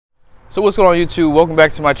So what's going on YouTube? Welcome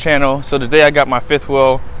back to my channel. So today I got my fifth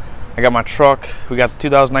wheel, I got my truck, we got the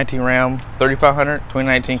 2019 Ram 3500,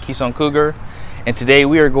 2019 Keystone Cougar, and today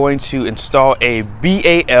we are going to install a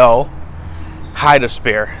BAL hide a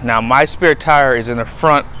spare. Now my spare tire is in the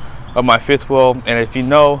front of my fifth wheel, and if you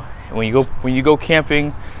know, when you go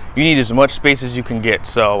camping, you need as much space as you can get.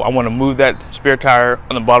 So I want to move that spare tire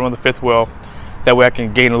on the bottom of the fifth wheel. That way I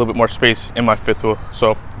can gain a little bit more space in my fifth wheel.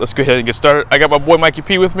 So let's go ahead and get started. I got my boy Mikey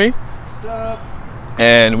P with me. What's up?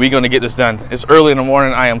 And we're gonna get this done. It's early in the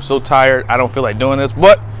morning. I am so tired. I don't feel like doing this,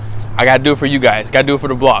 but I gotta do it for you guys. Gotta do it for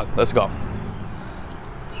the vlog. Let's go.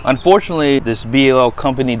 Unfortunately, this BAL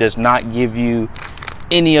company does not give you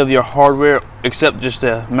any of your hardware except just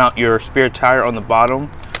to mount your spare tire on the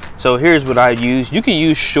bottom. So here's what I use. You can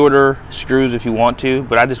use shorter screws if you want to,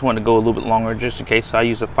 but I just want to go a little bit longer just in case. So I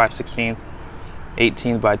use a 5/16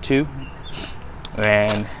 18 by 2,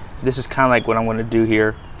 and this is kind of like what I'm going to do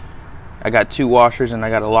here. I got two washers and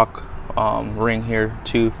I got a lock ring here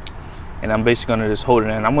too, and I'm basically going to just hold it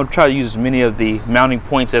in. I'm going to try to use as many of the mounting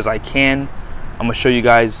points as I can. I'm going to show you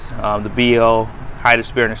guys the BAL hide a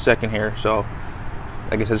spare in a second here. So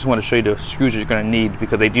like I said, I just want to show you the screws that you're going to need,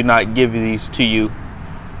 because they do not give you these to you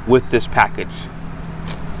with this package.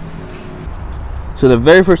 So the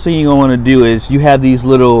very first thing you're going to want to do is you have these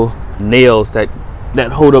little nails that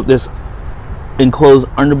hold up this enclosed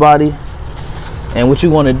underbody, and what you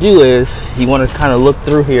want to do is you want to kind of look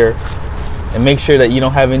through here and make sure that you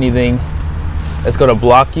don't have anything that's going to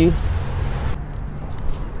block you.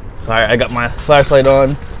 So I got my flashlight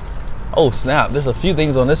on. Oh snap, there's a few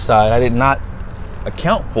things on this side I did not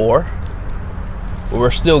account for, but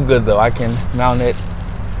we're still good though. I can mount it.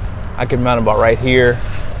 I can mount it about right here.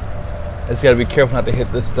 Just got to be careful not to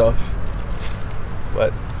hit this stuff,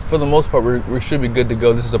 but for the most part we should be good to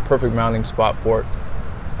go. This is a perfect mounting spot for it.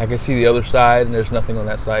 I can see the other side, and there's nothing on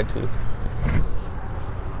that side too.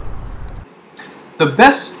 The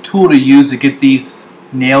best tool to use to get these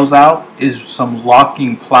nails out is some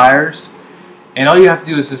locking pliers, and all you have to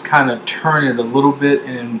do is just kind of turn it a little bit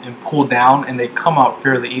and pull down, and they come out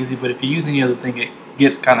fairly easy. But if you use any other thing, it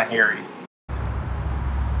gets kind of hairy.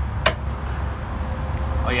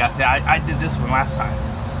 Oh yeah, see, I did this one last time.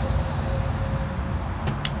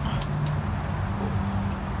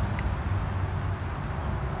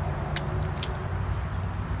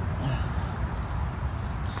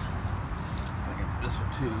 This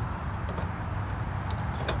one too.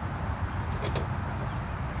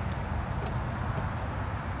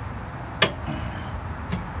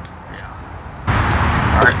 Yeah.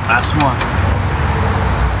 All right, last one.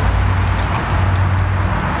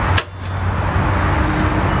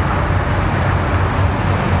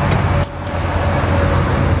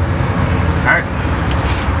 All right,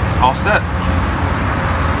 all set.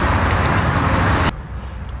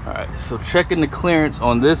 All right, so checking the clearance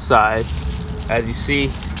on this side. As you see,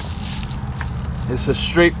 it's a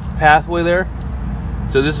straight pathway there.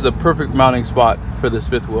 So this is a perfect mounting spot for this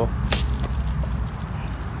fifth wheel.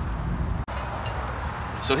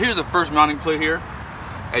 So here's the first mounting plate here.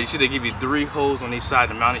 As you see, they give you 3 holes on each side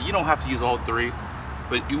to mount it. You don't have to use all 3,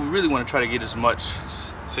 but you really want to try to get as much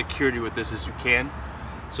security with this as you can.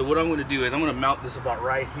 So what I'm going to do is I'm going to mount this about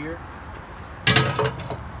right here.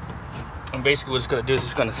 And basically what it's going to do is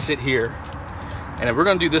it's going to sit here. And we're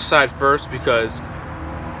going to do this side first, because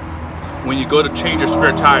when you go to change your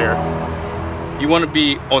spare tire, you want to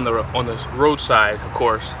be on the roadside, of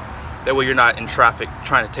course. That way you're not in traffic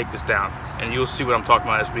trying to take this down. And you'll see what I'm talking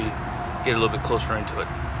about as we get a little bit closer into it.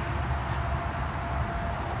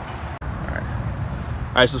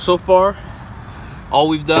 All right, so far, all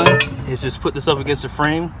we've done is just put this up against the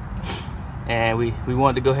frame. And we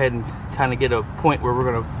wanted to go ahead and kind of get a point where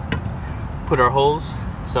we're going to put our holes.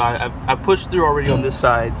 So I pushed through already on this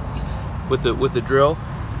side with the drill.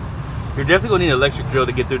 You're definitely gonna need an electric drill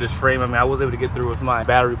to get through this frame. I mean, I was able to get through with my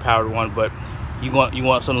battery powered one, but you want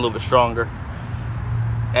something a little bit stronger,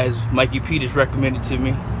 as Mikey P just recommended to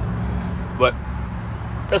me. But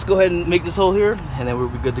let's go ahead and make this hole here, and then we'll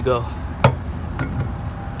be good to go.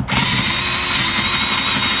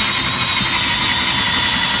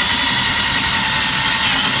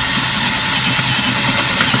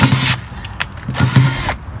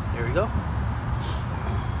 Go.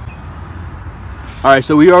 All right,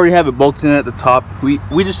 so we already have it bolted in at the top. We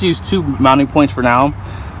just use 2 mounting points for now.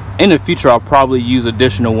 In the future, I'll probably use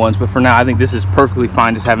additional ones, but for now, I think this is perfectly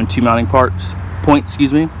fine, just having 2 mounting points,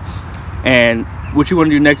 excuse me. And what you want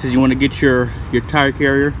to do next is you want to get your tire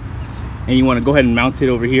carrier, and you want to go ahead and mount it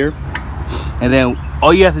over here. And then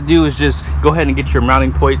all you have to do is just go ahead and get your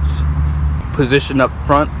mounting points positioned up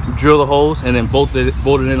front, drill the holes, and then bolt it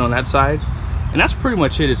in on that side. And that's pretty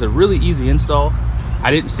much it. It's a really easy install. I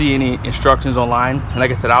didn't see any instructions online, and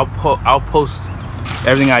like I said, I'll post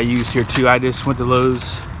everything I use here too. I just went to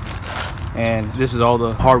Lowe's, and this is all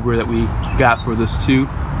the hardware that we got for this too,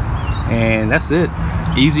 and that's it.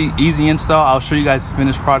 Easy install. I'll show you guys the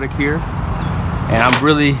finished product here, and I'm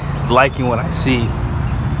really liking what I see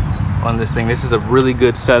on this thing. This is a really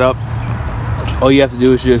good setup. All you have to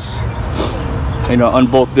do is just, you know,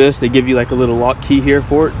 unbolt this. They give you like a little lock key here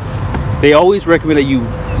for it. They always recommend that you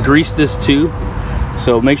grease this too,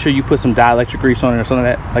 so make sure you put some dielectric grease on it or something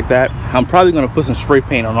like that. I'm probably going to put some spray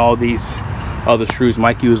paint on all these other screws.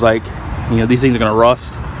 Mikey was like, you know, these things are going to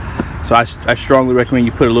rust, so I strongly recommend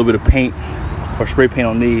you put a little bit of paint or spray paint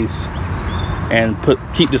on these and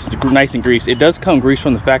keep this nice and greased. It does come greased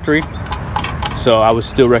from the factory, so I would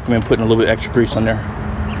still recommend putting a little bit extra grease on there.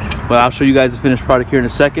 But I'll show you guys the finished product here in a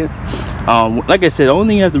second. Like I said, the only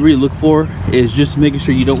thing you have to really look for is just making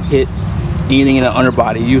sure you don't hit anything in the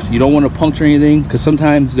underbody. You don't want to puncture anything, because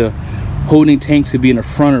sometimes the holding tanks could be in the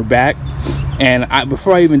front or back. And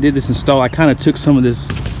before I even did this install, I kind of took some of this,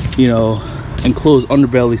 you know, enclosed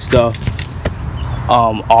underbelly stuff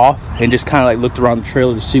off, and just kind of like looked around the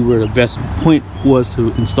trailer to see where the best point was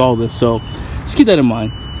to install this. So just keep that in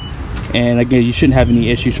mind, and again, you shouldn't have any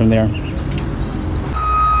issues from there.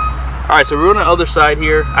 All right, so we're on the other side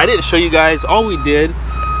here. I didn't show you guys. All we did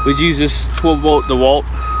was use this 12-volt DeWalt,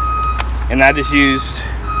 and I just used,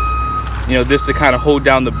 you know, this to kind of hold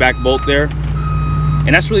down the back bolt there,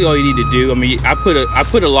 and that's really all you need to do. I mean, I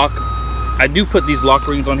put a lock. I do put these lock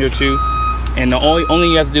rings on here too, and the only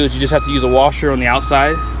thing you have to do is you just have to use a washer on the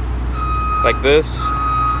outside like this,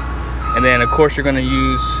 and then of course you're going to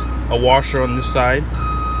use a washer on this side,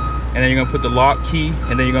 and then you're going to put the lock key,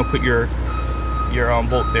 and then you're going to put your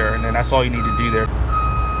bolt there, and then that's all you need to do there.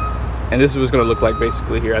 And this is what it's going to look like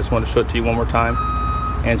basically here. I just want to show it to you one more time.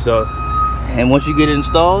 And once you get it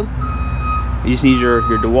installed, you just need your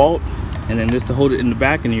DeWalt, and then this to hold it in the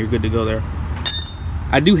back, and you're good to go there.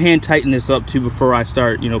 I do hand tighten this up too before I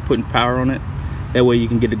start, you know, putting power on it. That way you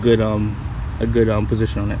can get a good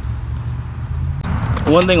position on it.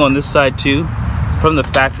 One thing on this side too, from the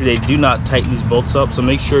factory, they do not tighten these bolts up, so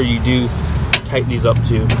make sure you do tighten these up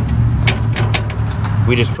too.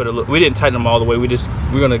 We just we didn't tighten them all the way. We're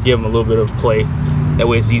gonna give them a little bit of play. That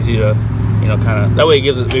way it's easy to, you know, that way it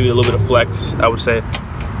gives it maybe a little bit of flex, I would say.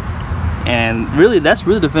 And really, that's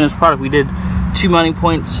really the finished product. We did 2 mounting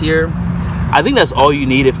points here. I think that's all you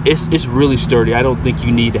need. If it's really sturdy, I don't think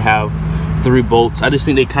you need to have 3 bolts. I just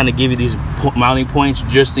think they kind of give you these mounting points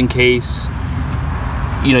just in case,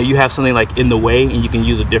 you know, you have something like in the way and you can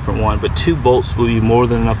use a different one. But 2 bolts will be more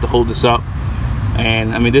than enough to hold this up.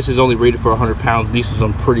 And I mean, this is only rated for 100 pounds. These are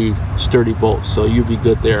some pretty sturdy bolts, so you'll be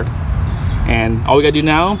good there. And all we gotta do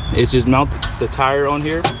now is just mount the tire on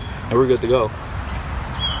here, and we're good to go.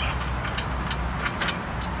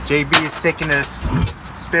 JB is taking the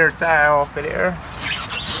spare tire off of there.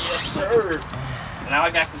 Yes, sir. Now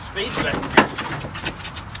I got some space back here.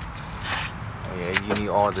 Oh yeah, you need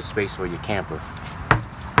all the space for your camper.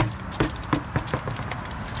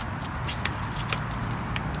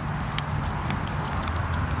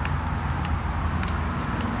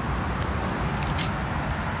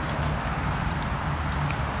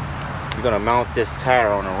 You're gonna mount this tire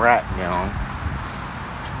on a rack now,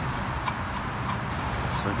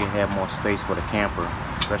 so you can have more space for the camper,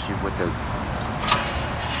 especially with the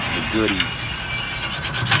goodies.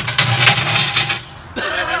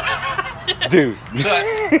 Dude, What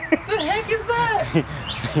the heck is that?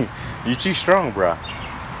 you too strong, bro. How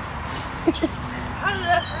did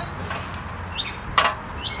that happen?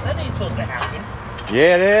 That ain't supposed to happen.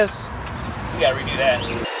 Yeah, it is. We gotta redo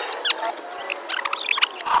that.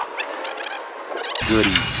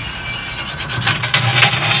 Goodies.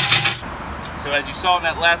 So as you saw in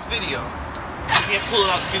that last video, you can't pull it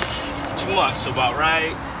out too much. So about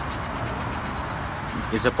right.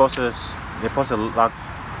 It's supposed to. They're supposed to lock.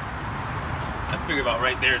 I figure about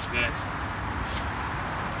right there is good.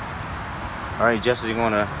 All right, Jesse, you're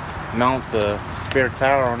gonna mount the spare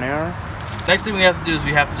tire on there. Next thing we have to do is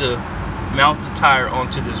we have to mount the tire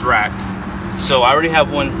onto this rack. So I already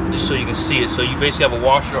have one just so you can see it. So you basically have a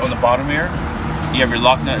washer on the bottom here. You have your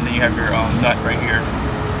lock nut, and then you have your nut right here.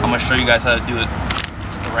 I'm gonna show you guys how to do it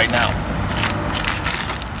right now.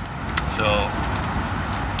 So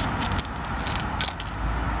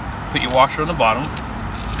put your washer on the bottom.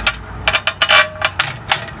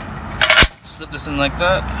 Slip this in like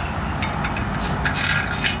that.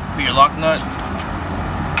 Put your lock nut,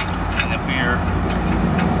 and then put your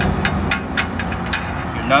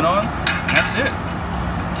nut on, and that's it.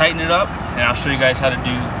 Tighten it up, and I'll show you guys how to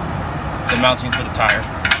do the mounting for the tire.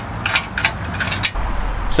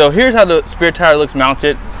 So here's how the spare tire looks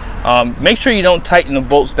mounted. Make sure you don't tighten the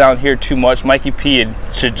bolts down here too much. Mikey P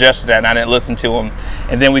had suggested that and I didn't listen to him,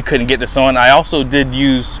 and then we couldn't get this on. I also did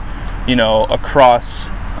use, you know, a cross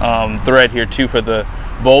thread here too for the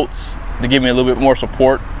bolts to give me a little bit more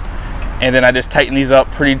support, and then I just tighten these up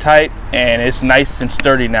pretty tight and it's nice and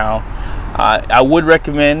sturdy now. I would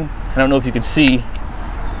recommend, I don't know if you can see,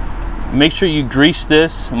 make sure you grease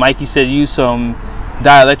this. Mikey said use some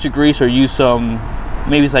dielectric grease or use some,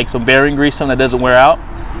 maybe it's like some bearing grease, something that doesn't wear out,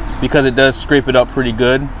 because it does scrape it up pretty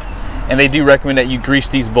good. And they do recommend that you grease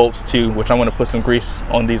these bolts too, which I'm going to put some grease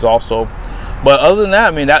on these also. But other than that,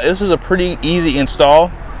 I mean, this is a pretty easy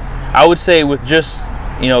install. I would say with just,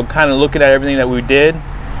 you know, kind of looking at everything that we did,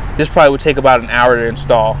 this probably would take about an hour to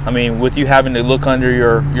install. I mean, with you having to look under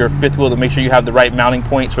your fifth wheel to make sure you have the right mounting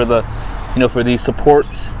points for the, you know, for these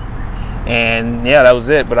supports. And yeah, that was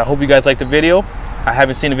it. But I hope you guys liked the video. I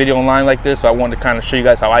haven't seen a video online like this, so I wanted to kind of show you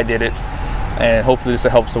guys how I did it, and hopefully this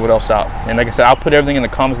will help someone else out. And like I said, I'll put everything in the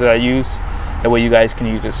comments that I use, that way you guys can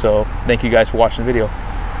use it. So thank you guys for watching the video.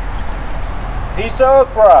 Peace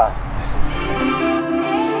out, brah.